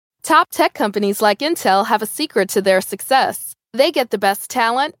Top tech companies like Intel have a secret to their success. They get the best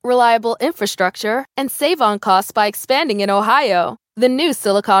talent, reliable infrastructure, and save on costs by expanding in Ohio, the new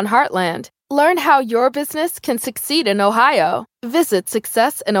Silicon Heartland. Learn how your business can succeed in Ohio. Visit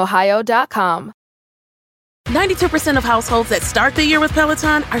successinohio.com. 92% of households that start the year with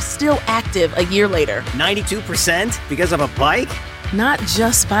Peloton are still active a year later. 92% because of a bike? Not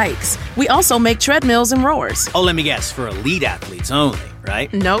just bikes. We also make treadmills and rowers. Oh, let me guess, for elite athletes only,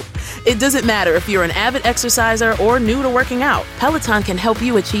 right? Nope. It doesn't matter if you're an avid exerciser or new to working out. Peloton can help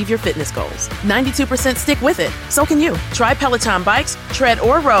you achieve your fitness goals. 92% stick with it. So can you. Try Peloton bikes, tread,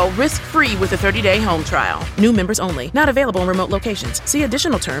 or row risk-free with a 30-day home trial. New members only. Not available in remote locations. See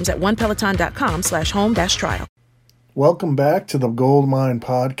additional terms at onepeloton.com/home-trial. Welcome back to the Goldmine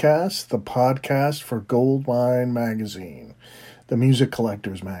Podcast, the podcast for Goldmine Magazine, the music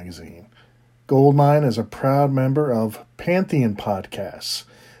collectors magazine. Goldmine is a proud member of Pantheon Podcasts,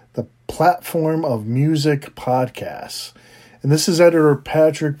 the platform of music podcasts. And this is editor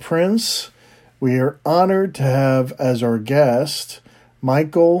Patrick Prince. We are honored to have as our guest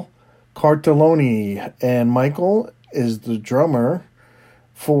Michael Cartelloni. And Michael is the drummer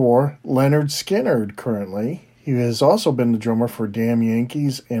for Lynyrd Skynyrd currently. He has also been the drummer for Damn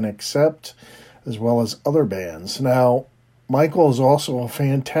Yankees and Accept, as well as other bands. Now, Michael is also a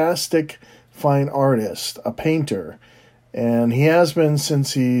fantastic fine artist, a painter, and he has been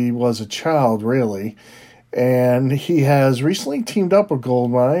since he was a child, really. And he has recently teamed up with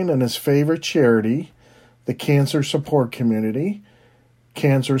Goldmine and his favorite charity, the Cancer Support Community,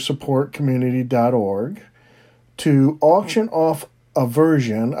 cancersupportcommunity.org, to auction off a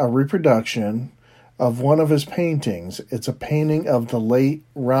reproduction of one of his paintings. It's a painting of the late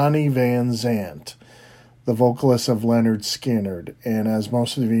Ronnie Van Zant, the vocalist of Lynyrd Skynyrd. And as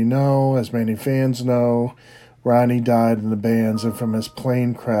most of you know, as many fans know, Ronnie died in the band's infamous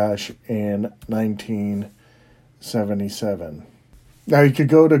plane crash in 1977. Now you could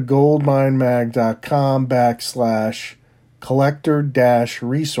go to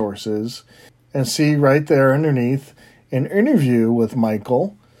goldminemag.com/collector-resources and see right there underneath an interview with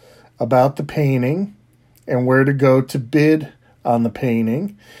Michael about the painting and where to go to bid on the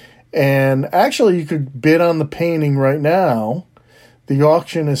painting. And actually, you could bid on the painting right now. The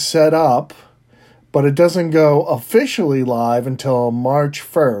auction is set up, but it doesn't go officially live until March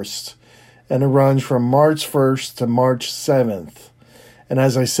 1st. And it runs from March 1st to March 7th. And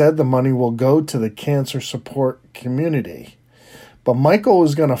as I said, the money will go to the Cancer Support Community. But Michael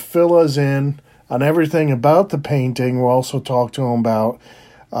is going to fill us in on everything about the painting. We'll also talk to him about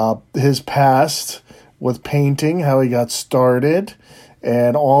his past with painting, how he got started,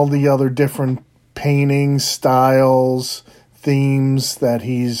 and all the other different painting styles, themes that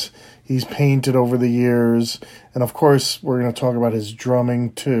he's painted over the years. And of course, we're going to talk about his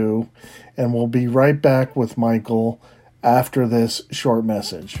drumming too. And we'll be right back with Michael after this short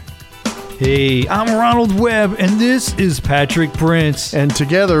message. Hey, I'm Ronald Webb, and this is Patrick Prince. And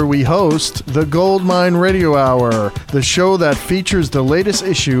together we host the Goldmine Radio Hour, the show that features the latest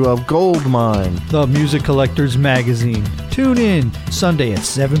issue of Goldmine, the music collectors magazine. Tune in Sunday at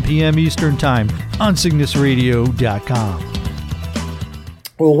 7 p.m. Eastern Time on CygnusRadio.com.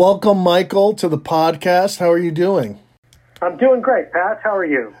 Well, welcome, Michael, to the podcast. How are you doing? I'm doing great, Pat. How are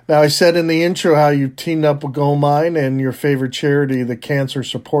you? Now, I said in the intro how you teamed up with Goldmine and your favorite charity, the Cancer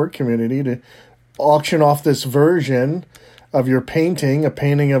Support Community, to auction off this version of your painting, a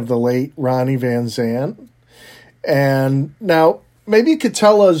painting of the late Ronnie Van Zant. And now, maybe you could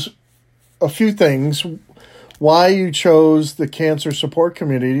tell us a few things, why you chose the Cancer Support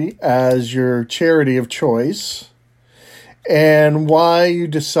Community as your charity of choice, and why you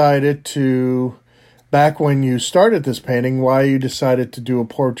decided to, back when you started this painting, why you decided to do a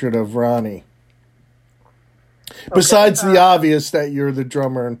portrait of Ronnie. Okay, besides the obvious that you're the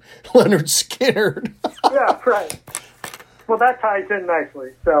drummer in Lynyrd Skynyrd. Yeah, right. Well, that ties in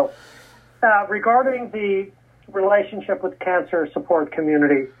nicely. So, regarding the relationship with Cancer Support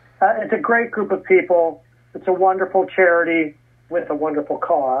Community, it's a great group of people. It's a wonderful charity with a wonderful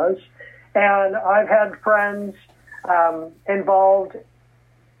cause. And I've had friends involved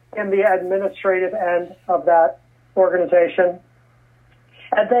in the administrative end of that organization.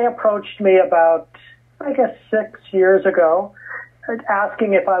 And they approached me about, I guess, 6 years ago,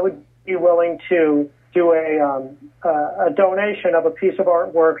 asking if I would be willing to do a donation of a piece of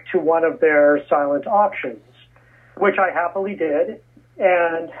artwork to one of their silent auctions, which I happily did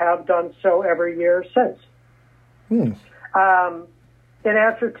and have done so every year since. In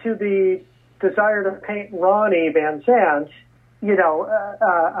answer to the desire to paint Ronnie Van Zant,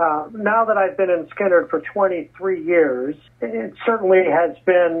 now that I've been in Skinner for 23 years, it certainly has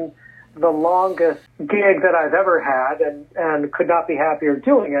been the longest gig that I've ever had, and could not be happier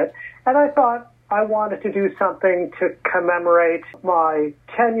doing it. And I thought I wanted to do something to commemorate my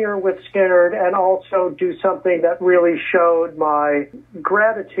tenure with Skinner and also do something that really showed my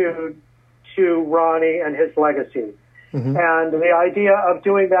gratitude to Ronnie and his legacy. Mm-hmm. And the idea of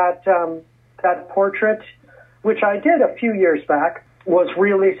doing that portrait, which I did a few years back, was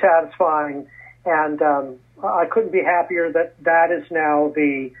really satisfying. And I couldn't be happier that is now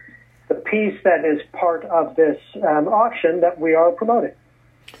the piece that is part of this auction that we are promoting.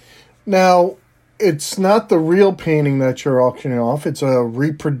 Now, it's not the real painting that you're auctioning off. It's a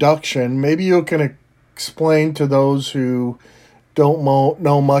reproduction. Maybe you can explain to those who don't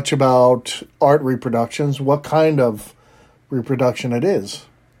know much about art reproductions what kind of reproduction it is.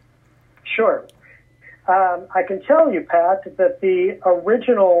 Sure. I can tell you, Pat, that the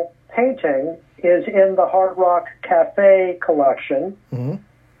original painting is in the Hard Rock Cafe collection. Mm-hmm.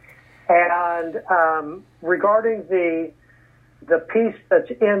 And regarding the piece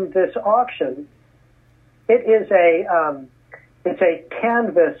that's in this auction, it is it's a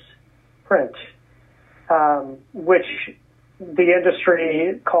canvas print, which the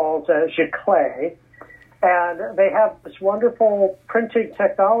industry calls giclée. And they have this wonderful printing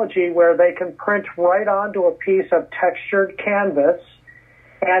technology where they can print right onto a piece of textured canvas,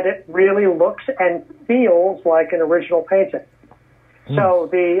 and it really looks and feels like an original painting. Mm. So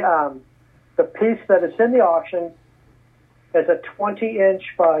the piece that is in the auction is a 20-inch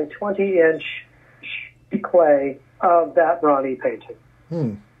by 20-inch giclée of that Ronnie painting.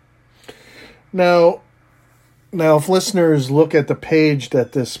 Hmm. Now, if listeners look at the page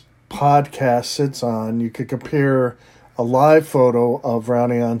that this podcast sits on, you could compare a live photo of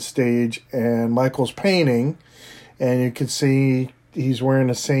Ronnie on stage and Michael's painting, and you can see he's wearing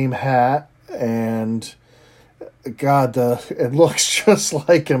the same hat, and God, it looks just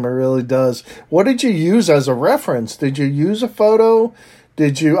like him. It really does. What did you use as a reference? Did you use a photo?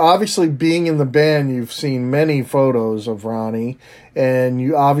 Did you, obviously being in the band, you've seen many photos of Ronnie, and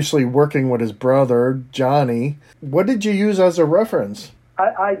you obviously working with his brother, Johnny. What did you use as a reference?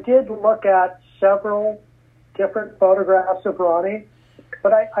 I did look at several different photographs of Ronnie,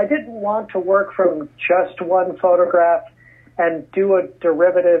 but I didn't want to work from just one photograph and do a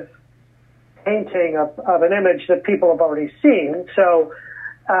derivative painting of an image that people have already seen. So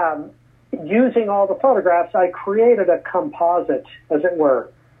using all the photographs, I created a composite, as it were,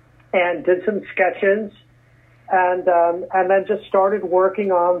 and did some sketches, and then just started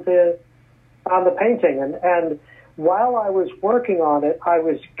working on the painting. And while I was working on it, I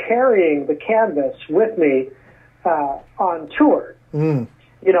was carrying the canvas with me on tour. Mm.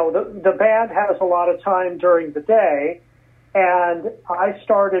 The band has a lot of time during the day, and I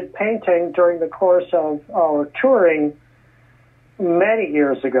started painting during the course of our touring many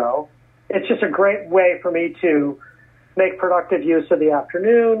years ago. It's just a great way for me to make productive use of the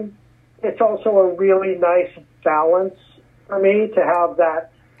afternoon. It's also a really nice balance for me to have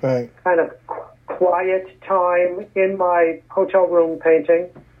that kind of quiet time in my hotel room painting,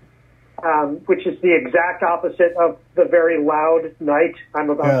 which is the exact opposite of the very loud night I'm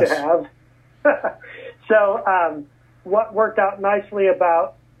about to have. So what worked out nicely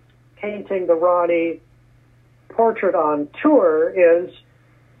about painting the Ronnie portrait on tour is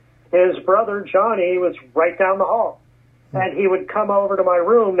his brother Johnny was right down the hall. And he would come over to my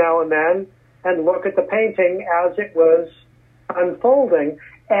room now and then and look at the painting as it was unfolding.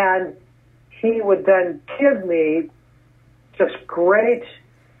 And he would then give me just great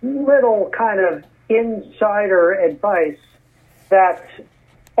little kind of insider advice that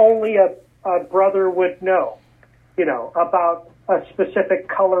only a brother would know, about a specific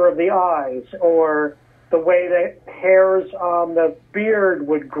color of the eyes or the way the hairs on the beard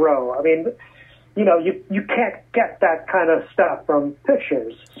would grow. I mean, you can't get that kind of stuff from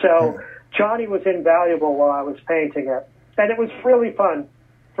pictures. So Johnny was invaluable while I was painting it. And it was really fun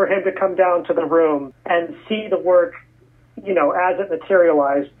for him to come down to the room and see the work, as it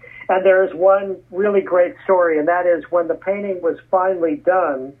materialized. And there's one really great story, and that is when the painting was finally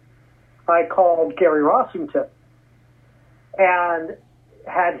done, I called Gary Rossington and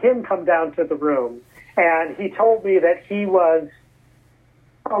had him come down to the room. And he told me that he was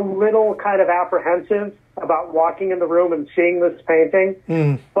a little kind of apprehensive about walking in the room and seeing this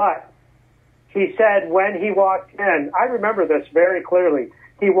painting. But he said when he walked in, I remember this very clearly,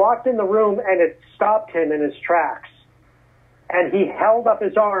 he walked in the room and it stopped him in his tracks. And he held up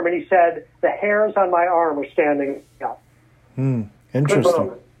his arm and he said, the hairs on my arm were standing up.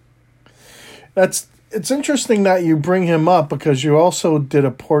 Interesting. That's it's interesting that you bring him up because you also did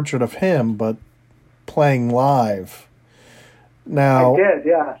a portrait of him, but playing live. Now, I did,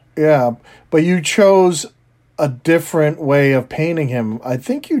 yeah. Yeah, but you chose a different way of painting him. I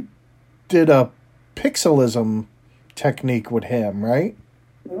think you did a pixelism technique with him, right?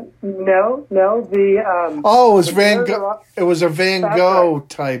 No. The it was the Van bears Gogh. are- It was a Van That's Gogh right.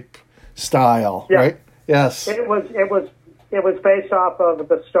 type style, Yeah. right? Yes. It was based off of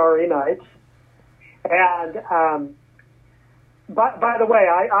the Starry Nights, and by the way,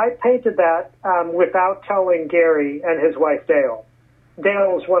 I painted that without telling Gary and his wife Dale.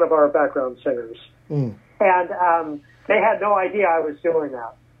 Dale was one of our background singers, and they had no idea I was doing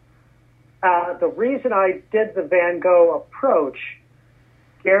that. The reason I did the Van Gogh approach,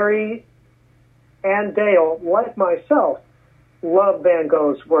 Gary and Dale, like myself, love Van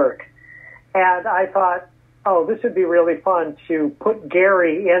Gogh's work. And I thought, oh, this would be really fun to put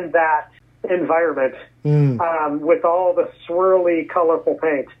Gary in that environment with all the swirly, colorful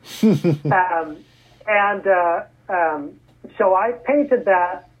paint. So I painted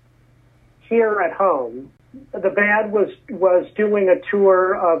that here at home. The band was doing a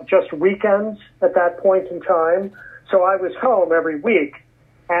tour of just weekends at that point in time. So I was home every week.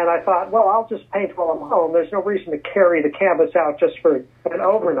 And I thought, well, I'll just paint while I'm home. There's no reason to carry the canvas out just for an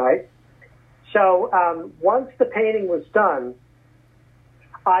overnight. So once the painting was done,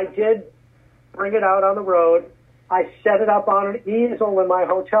 I did bring it out on the road. I set it up on an easel in my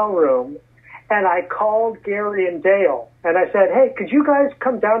hotel room, and I called Gary and Dale, and I said, hey, could you guys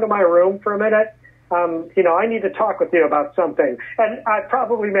come down to my room for a minute? I need to talk with you about something. And I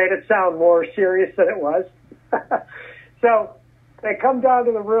probably made it sound more serious than it was. So they come down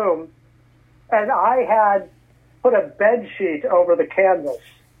to the room, and I had put a bed sheet over the canvas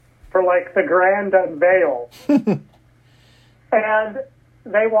for like the grand unveil. And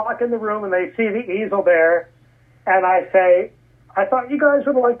they walk in the room and they see the easel there, and I say, I thought you guys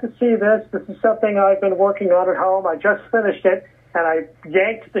would like to see this. This is something I've been working on at home. I just finished it, and I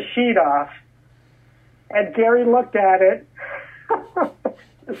yanked the sheet off, and Gary looked at it.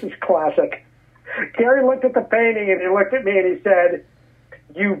 This is classic. Gary looked at the painting, and he looked at me, and he said,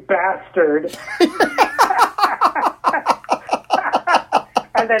 you bastard.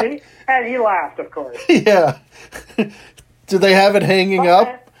 And then he laughed, of course. Yeah. Do they have it hanging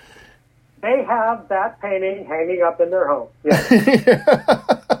up? They have that painting hanging up in their home. Yeah.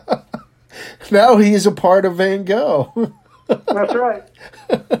 Now he's a part of Van Gogh. That's right.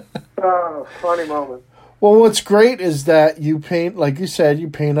 Oh, funny moment. Well, what's great is that you paint, like you said, you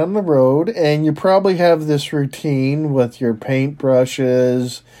paint on the road, and you probably have this routine with your paint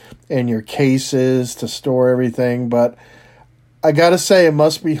brushes and your cases to store everything, but I gotta say, it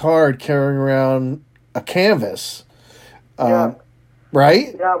must be hard carrying around a canvas. Yeah.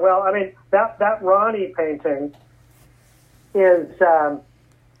 Right? Yeah, well, I mean, that Ronnie painting is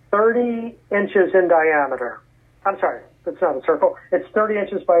 30 inches in diameter. I'm sorry, it's not a circle. It's 30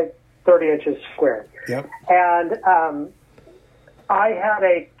 inches by 30 inches square. Yep. And I had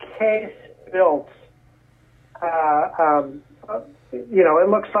a case built. It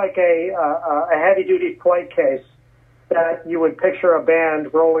looks like a heavy-duty flight case that you would picture a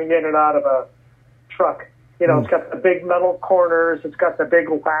band rolling in and out of a truck. It's got the big metal corners. It's got the big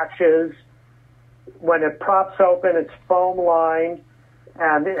latches. When it props open, it's foam lined,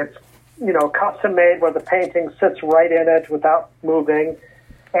 and it's, custom made where the painting sits right in it without moving.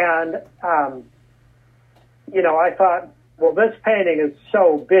 And, I thought, well, this painting is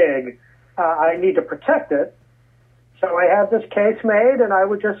so big, I need to protect it. So I had this case made, and I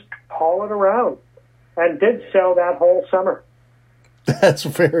would just haul it around, and did so that whole summer. That's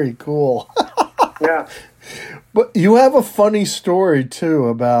very cool. Yeah. But you have a funny story, too,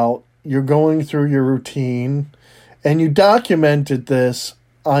 about you're going through your routine, and you documented this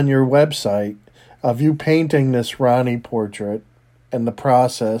on your website of you painting this Ronnie portrait and the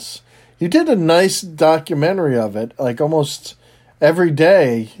process. You did a nice documentary of it, like almost every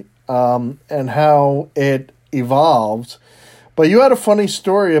day, and how it evolved. But you had a funny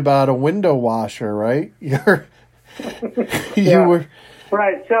story about a window washer, right? You were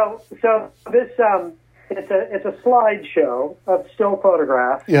right. So this it's a slideshow of still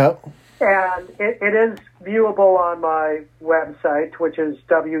photographs. Yeah. And it is viewable on my website, which is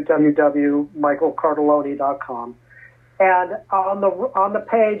www.michaelcartellone.com. And on the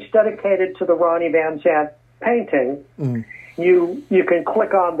page dedicated to the Ronnie Van Zant painting, you can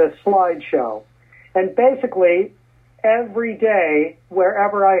click on this slideshow. And basically, every day,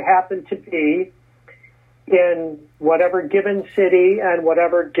 wherever I happen to be, in whatever given city and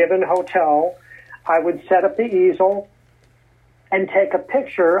whatever given hotel, I would set up the easel, and take a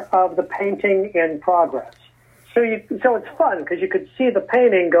picture of the painting in progress. So it's fun because you could see the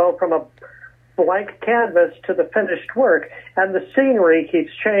painting go from a blank canvas to the finished work, and the scenery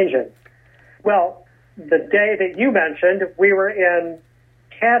keeps changing. Well, the day that you mentioned, we were in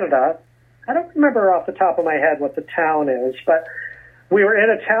Canada. I don't remember off the top of my head what the town is, but we were in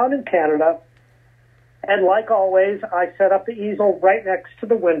a town in Canada, and like always, I set up the easel right next to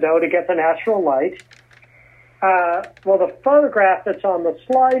the window to get the natural light. Well, the photograph that's on the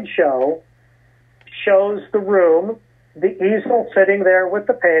slideshow shows the room, the easel sitting there with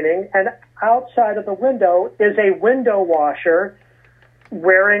the painting, and outside of the window is a window washer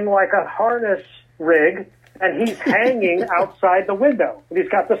wearing like a harness rig, and he's hanging outside the window. And he's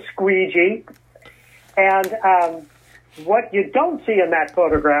got the squeegee. And what you don't see in that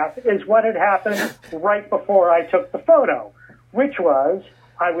photograph is what had happened right before I took the photo, which was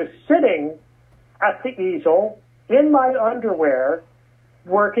I was sitting at the easel in my underwear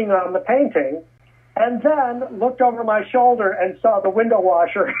working on the painting, and then looked over my shoulder and saw the window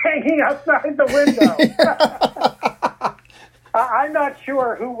washer hanging outside the window. I'm not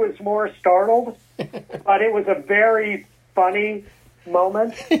sure who was more startled, but it was a very funny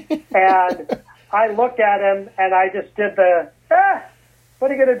moment. And I looked at him and I just did the, what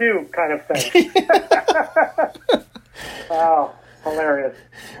are you going to do kind of thing. Wow, hilarious.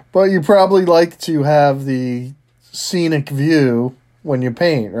 But you probably like to have the scenic view when you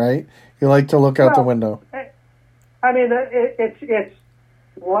paint, right? You like to look out the window. I mean, it's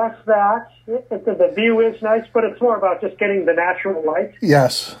less that. The view is nice, but it's more about just getting the natural light.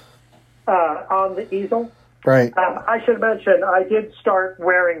 Yes. On the easel. Right. I should mention, I did start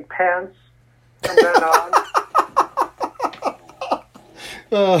wearing pants from then on.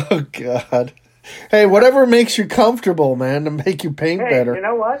 Oh, God. Hey, whatever makes you comfortable, man, to make you paint better. You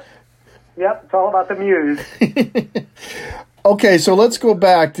know what? Yep, it's all about the muse. Okay, so let's go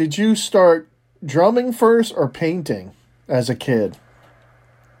back. Did you start drumming first or painting as a kid?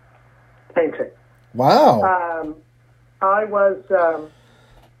 Painting. Wow. I was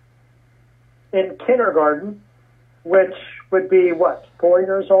in kindergarten, which would be, 4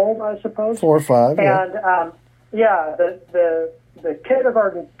 years old, I suppose? 4 or 5, yeah. And, the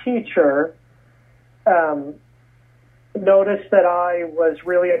kindergarten teacher noticed that I was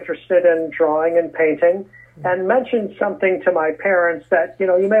really interested in drawing and painting, and mentioned something to my parents that, you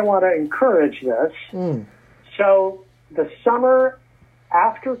may want to encourage this. So the summer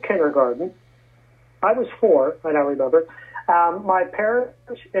after kindergarten, I was 4, I now remember, my parents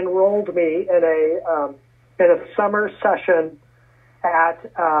enrolled me in a summer session at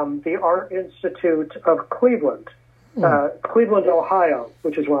the Art Institute of Cleveland, Cleveland, Ohio,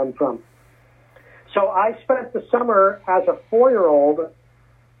 which is where I'm from. So I spent the summer as a 4-year-old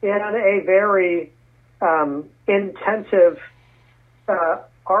in a very intensive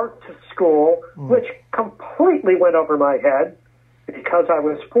art school, which completely went over my head because I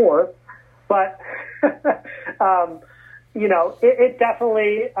was 4. But, it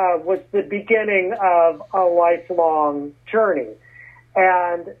definitely was the beginning of a lifelong journey.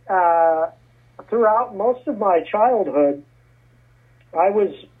 And throughout most of my childhood, I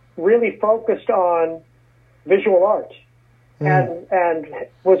was really focused on visual art. And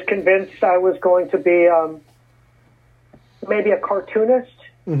was convinced I was going to be maybe a cartoonist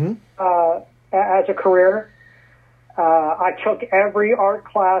as a career. I took every art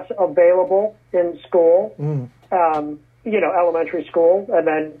class available in school, elementary school and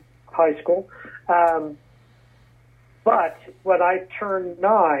then high school. But when I turned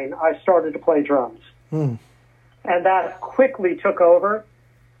 9, I started to play drums. And that quickly took over.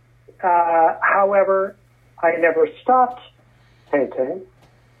 However, I never stopped painting,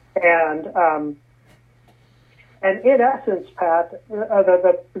 and in essence, Pat,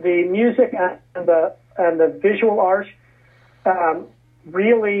 the music and the visual art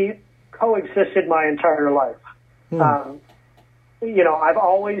really coexisted my entire life. I've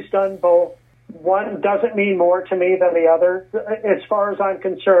always done both. One doesn't mean more to me than the other. As far as I'm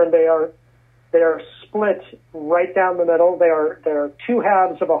concerned, they are split right down the middle. They are two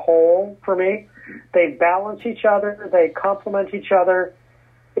halves of a whole for me. They balance each other. They complement each other.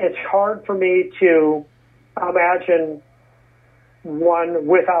 It's hard for me to imagine one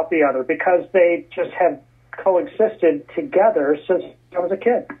without the other because they just have coexisted together since I was a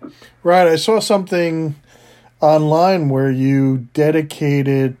kid. Right. I saw something online where you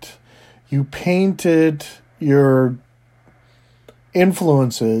painted your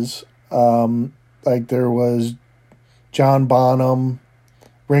influences. Like there was John Bonham,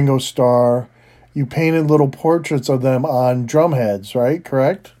 Ringo Starr. You painted little portraits of them on drum heads, right?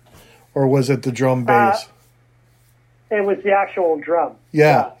 Correct? Or was it the drum bass? it was the actual drum.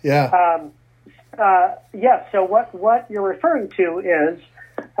 Yeah. Yes. So what you're referring to is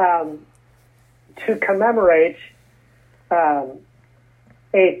to commemorate a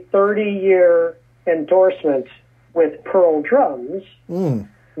 30-year endorsement with Pearl Drums.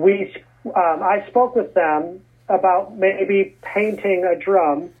 I spoke with them about maybe painting a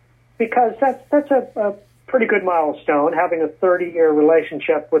drum, because that's a pretty good milestone, having a 30-year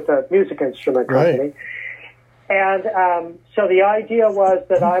relationship with a music instrument company. Right. And so the idea was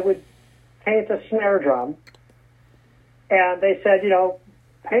that I would paint a snare drum, and they said,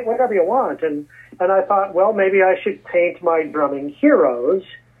 paint whatever you want. And I thought, well, maybe I should paint my drumming heroes.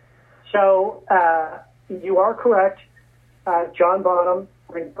 So you are correct, John Bonham,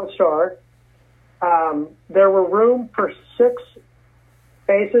 Ringo Starr. There were room for 6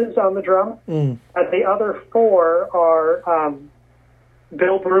 faces on the drum, and the other 4 are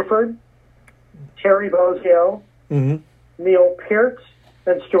Bill Bruford, Terry Bozzio, Neil Peart,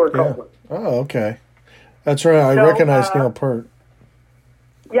 and Stuart Copeland. Oh, okay. That's right. I recognize Neil Peart.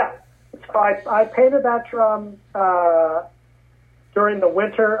 Yeah. So I painted that drum during the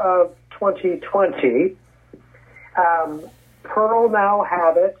winter of 2020. Pearl now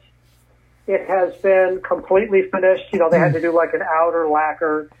have it. It has been completely finished. They had to do like an outer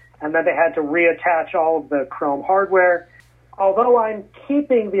lacquer, and then they had to reattach all of the chrome hardware. Although I'm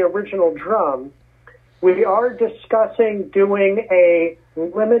keeping the original drum, we are discussing doing a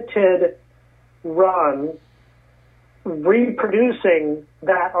limited run, reproducing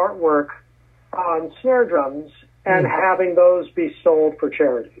that artwork on snare drums and having those be sold for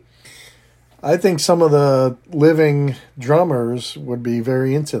charity. I think some of the living drummers would be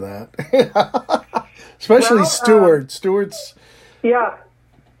very into that. Especially Stuart. Stuart's... Yeah.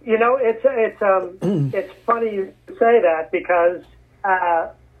 It's funny you say that, because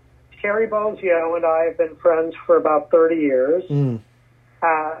Terry Bozzio and I have been friends for about 30 years.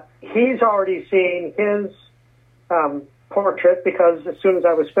 He's already seen his portrait, because as soon as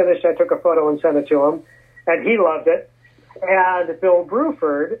I was finished, I took a photo and sent it to him, and he loved it. And Bill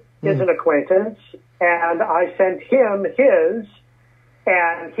Bruford is an acquaintance, and I sent him his,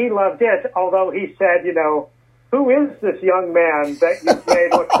 and he loved it, although he said, who is this young man that you've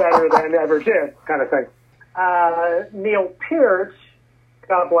made look better than ever did, kind of thing. Neil Peart,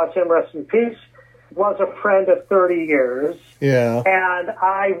 God bless him, rest in peace, was a friend of 30 years. Yeah. And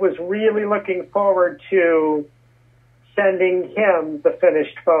I was really looking forward to sending him the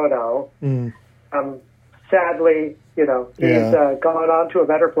finished photo. Sadly, he's gone on to a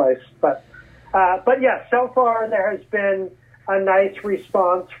better place. But yeah, so far there has been a nice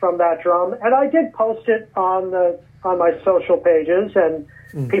response from that drum, and I did post it on my social pages, and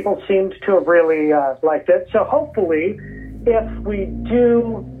people seemed to have really liked it. So hopefully, if we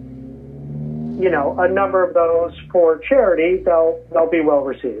do, a number of those for charity, they'll be well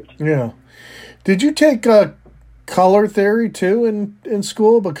received. Yeah. Did you take color theory too in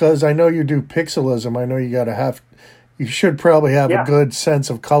school? Because I know you do pixelism. I know you should probably have a good sense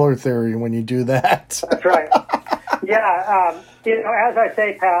of color theory when you do that. That's right. Yeah. As I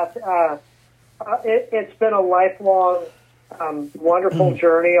say, Pat, it's been a lifelong, wonderful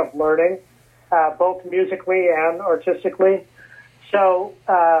journey of learning, both musically and artistically. So,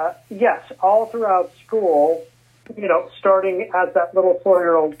 yes, all throughout school, starting as that little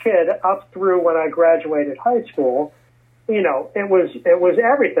 4-year-old kid up through when I graduated high school, it was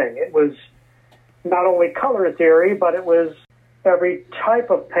everything. It was not only color theory, but it was every type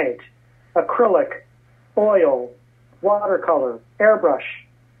of paint: acrylic, oil, watercolor, airbrush,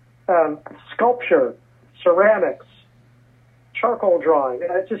 sculpture, ceramics, charcoal drawing.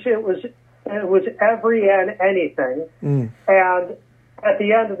 It was every and anything. And at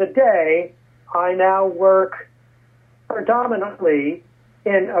the end of the day, I now work predominantly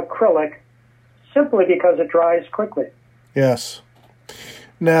in acrylic, simply because it dries quickly. Yes.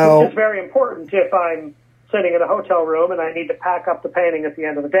 Now, which is very important if I'm sitting in a hotel room and I need to pack up the painting at the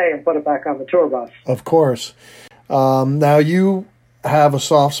end of the day and put it back on the tour bus. Of course. Now, you have a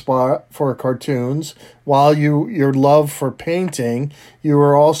soft spot for cartoons. While your love for painting, you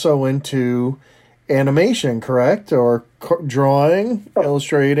were also into animation, correct? Or drawing,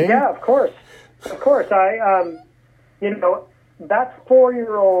 illustrating? Yeah, of course. Of course. I, that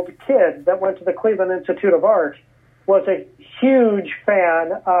 4-year-old kid that went to the Cleveland Institute of Art was a huge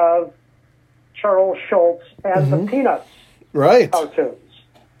fan of Charles Schultz and the Peanuts cartoons.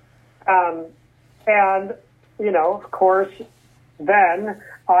 And, of course, then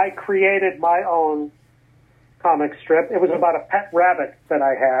I created my own comic strip. It was about a pet rabbit that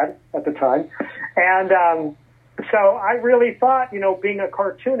I had at the time. And so I really thought, being a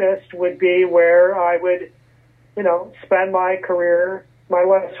cartoonist would be where I would spend my career, my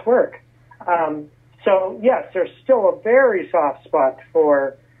life's work. So yes, there's still a very soft spot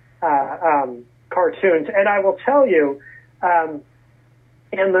for cartoons. And I will tell you,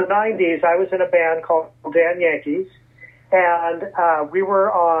 in the 90s, I was in a band called Dan Yankees, and we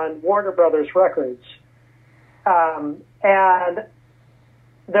were on Warner Brothers Records. And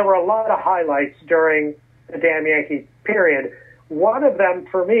there were a lot of highlights during the Dan Yankee period. One of them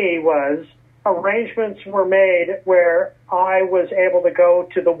for me was arrangements were made where I was able to go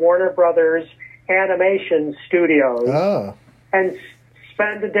to the Warner Brothers animation studios and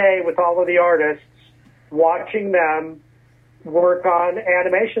spend a day with all of the artists, watching them work on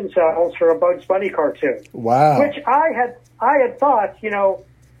animation cells for a Bugs Bunny cartoon. Wow. Which I had thought,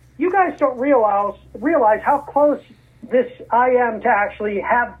 you guys don't realize how close I am to actually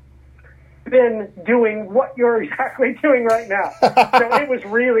have been doing what you're exactly doing right now. So it was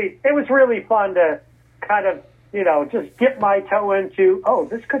really fun to kind of, just dip my toe into,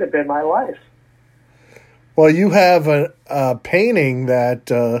 this could have been my life. Well, you have a painting that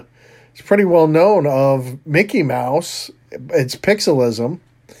is pretty well known of Mickey Mouse. It's pixelism.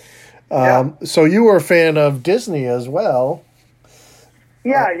 So you were a fan of Disney as well.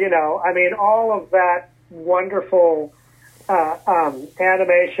 Yeah, all of that wonderful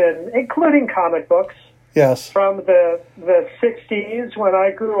animation, including comic books. Yes. From the 60s when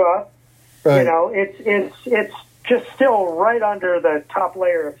I grew up. Right. It's just still right under the top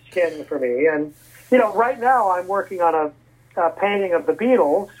layer of skin for me. And, right now I'm working on a painting of the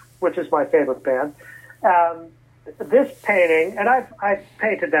Beatles, which is my favorite band. This painting, and I've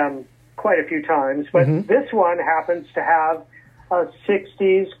painted them quite a few times, but this one happens to have a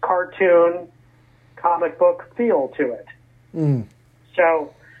 60s cartoon comic book feel to it.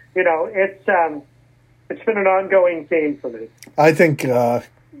 So, it's been an ongoing theme for me. I think,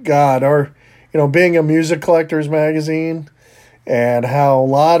 being a music collector's magazine and how a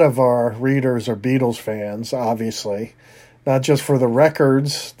lot of our readers are Beatles fans, obviously, not just for the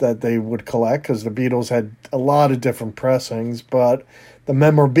records that they would collect, because the Beatles had a lot of different pressings, but the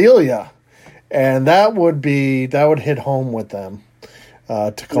memorabilia. And that would hit home with them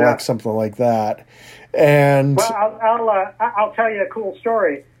to collect something like that. And I'll tell you a cool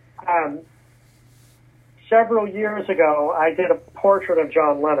story. Several years ago, I did a portrait of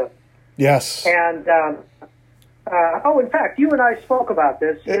John Lennon. Yes. And in fact, you and I spoke about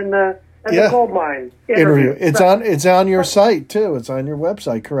this in the gold mine interview. It's on your site too. It's on your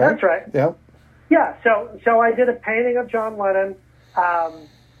website, correct? That's right. Yep. Yeah. So I did a painting of John Lennon.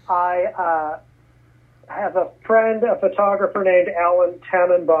 I have a friend, a photographer named Alan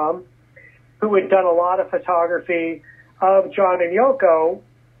Tannenbaum, who had done a lot of photography of John and Yoko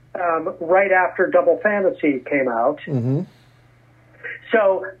right after Double Fantasy came out. Mm-hmm.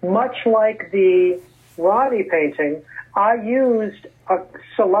 So much like the Ronnie painting, I used a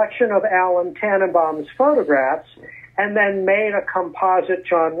selection of Alan Tannenbaum's photographs and then made a composite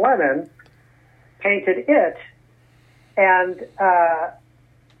John Lennon, painted it, and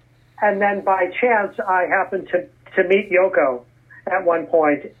then by chance I happened to meet Yoko at one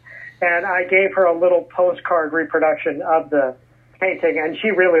point, and I gave her a little postcard reproduction of the painting, and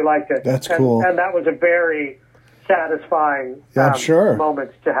she really liked it. That's cool. And that was a very satisfying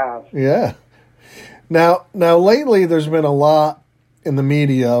moment to have. Yeah. Now, lately there's been a lot in the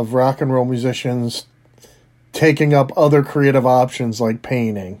media of rock and roll musicians taking up other creative options like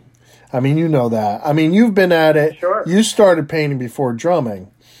painting. I mean, you know that. I mean, you've been at it. Sure. You started painting before drumming.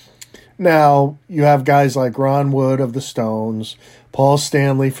 Now, you have guys like Ron Wood of the Stones, Paul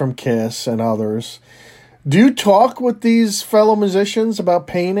Stanley from Kiss, and others. Do you talk with these fellow musicians about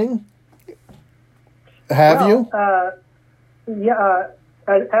painting? Have you? Yeah.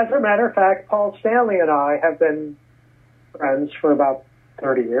 As a matter of fact, Paul Stanley and I have been friends for about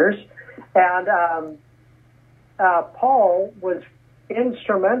 30 years. And Paul was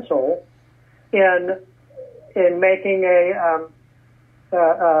instrumental in making a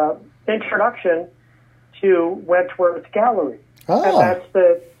introduction to Wentworth Gallery. Oh. And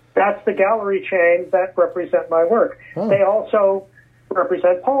that's the gallery chain that represent my work. Oh. They also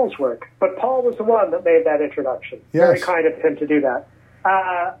represent Paul's work. But Paul was the one that made that introduction. Yes. Very kind of him to do that.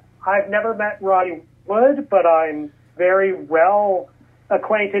 I've never met Ronnie Wood, but I'm very well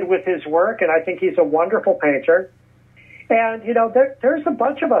acquainted with his work, and I think he's a wonderful painter. And, there's a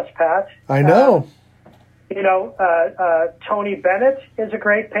bunch of us, Pat. I know. Tony Bennett is a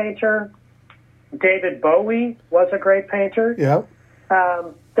great painter. David Bowie was a great painter. Yeah.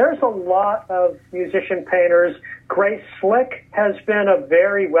 There's a lot of musician painters. Grace Slick has been a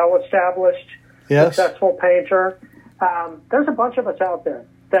very well-established, successful painter. There's a bunch of us out there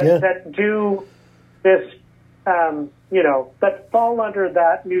that do this that fall under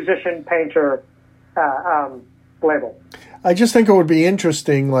that musician painter label. I just think it would be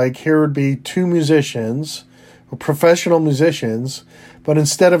interesting, like here would be two musicians, professional musicians, but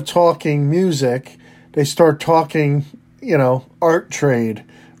instead of talking music, they start talking, art trade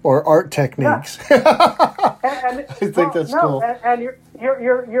or art techniques. Yeah. I think that's cool. And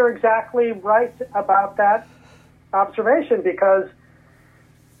you're exactly right about that observation because,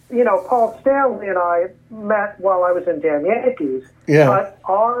 Paul Stanley and I met while I was in Damn Yankees. Yeah. But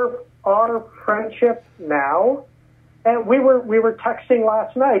our friendship now, and we were texting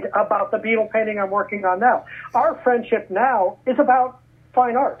last night about the Beatle painting I'm working on now. Our friendship now is about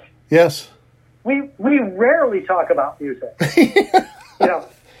fine art. Yes. We rarely talk about music.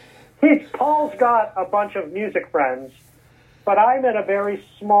 Paul's got a bunch of music friends, but I'm in a very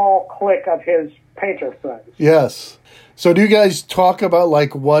small clique of his painter friends. Yes. So do you guys talk about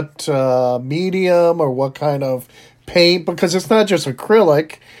like what medium or what kind of paint? Because it's not just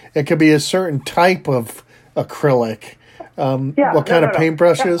acrylic. It could be a certain type of acrylic. What kind of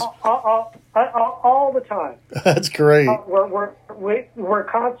paintbrushes? All the time. That's great. We're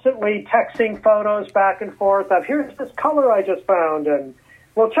constantly texting photos back and forth of here's this color I just found, and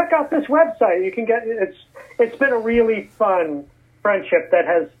well, check out this website. You can get it's been a really fun friendship that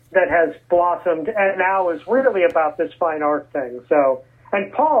has blossomed, and now is really about this fine art thing. So,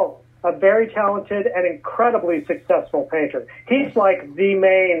 and Paul, a very talented and incredibly successful painter. He's like the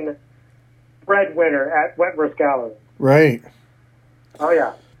main breadwinner at Wentworth Gallery. Right. Oh,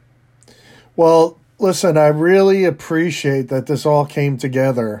 yeah. Well, listen, I really appreciate that this all came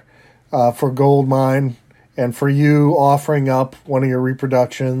together for Goldmine and for you offering up one of your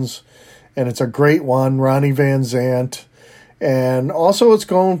reproductions. And it's a great one, Ronnie Van Zant. And also it's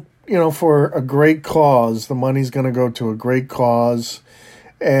going, for a great cause. The money's going to go to a great cause.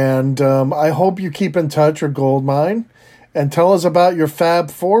 And I hope you keep in touch with Goldmine and tell us about your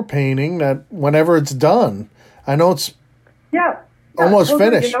Fab 4 painting that whenever it's done. I know it's almost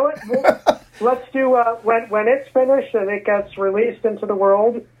finished. You know what? Let's do when it's finished and it gets released into the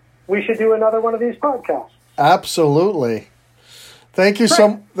world, we should do another one of these podcasts. Absolutely. Thank you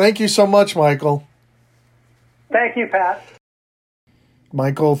so much, Michael. Thank you, Pat.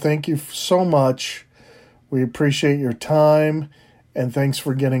 Michael, thank you so much. We appreciate your time, and thanks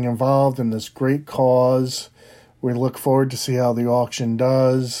for getting involved in this great cause. We look forward to see how the auction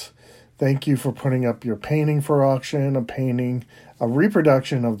does. Thank you for putting up your painting for auction, a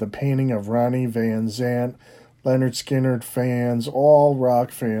reproduction of the painting of Ronnie Van Zant. Leonard Skinner fans, all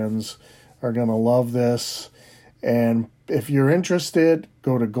rock fans are going to love this. And if you're interested,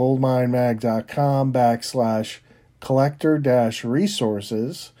 go to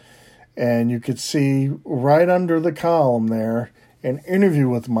goldminemag.com/collector-resources, and you could see right under the column there an interview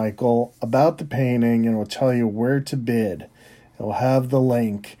with Michael about the painting, and it will tell you where to bid. It will have the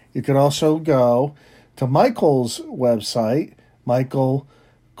link. You could also go to Michael's website,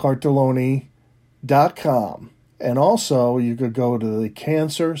 michaelcartelloni.com. And also, you could go to the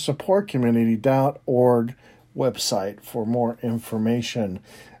cancersupportcommunity.org website for more information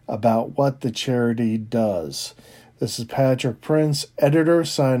about what the charity does. This is Patrick Prince, editor,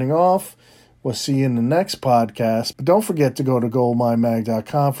 signing off. We'll see you in the next podcast. But don't forget to go to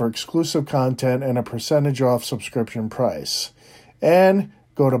goldminemag.com for exclusive content and a percentage off subscription price. And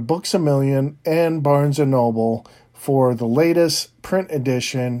go to Books A Million and Barnes & Noble for the latest print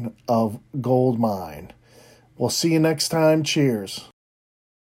edition of Goldmine. We'll see you next time. Cheers.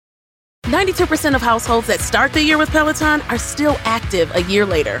 92% of households that start the year with Peloton are still active a year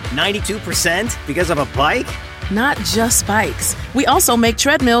later. 92% because of a bike? Not just bikes. We also make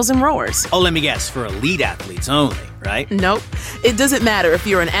treadmills and rowers. Oh, let me guess, for elite athletes only, right? Nope. It doesn't matter if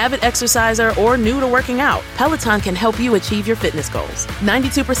you're an avid exerciser or new to working out. Peloton can help you achieve your fitness goals.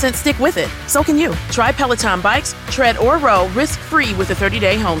 92% stick with it. So can you. Try Peloton bikes, tread or row risk-free with a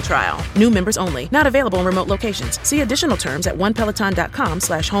 30-day home trial. New members only. Not available in remote locations. See additional terms at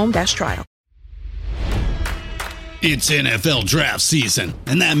onepeloton.com/home-trial. It's NFL draft season,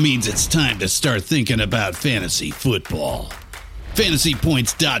 and that means it's time to start thinking about fantasy football.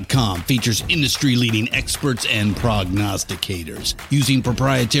 FantasyPoints.com features industry-leading experts and prognosticators using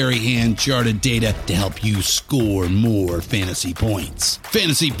proprietary hand-charted data to help you score more fantasy points.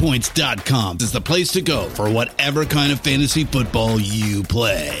 FantasyPoints.com is the place to go for whatever kind of fantasy football you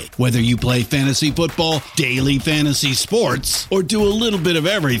play. Whether you play fantasy football, daily fantasy sports, or do a little bit of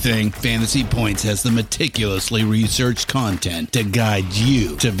everything, Fantasy Points has the meticulously researched content to guide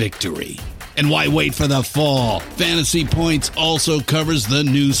you to victory. And why wait for the fall? Fantasy Points also covers the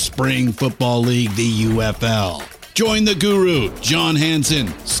new spring football league, the UFL. Join the guru, John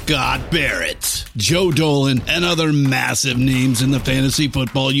Hansen, Scott Barrett. Joe Dolan, and other massive names in the fantasy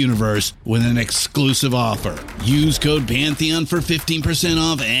football universe with an exclusive offer. Use code Pantheon for 15%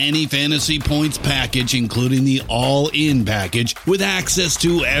 off any Fantasy Points package, including the all-in package with access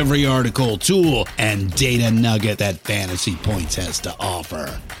to every article, tool, and data nugget that Fantasy Points has to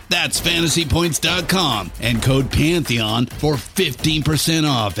offer. That's fantasypoints.com and code Pantheon for 15%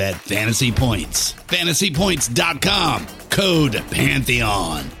 off at Fantasy Points. Fantasypoints.com, code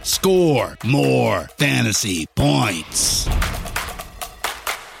Pantheon. Score more fantasy points.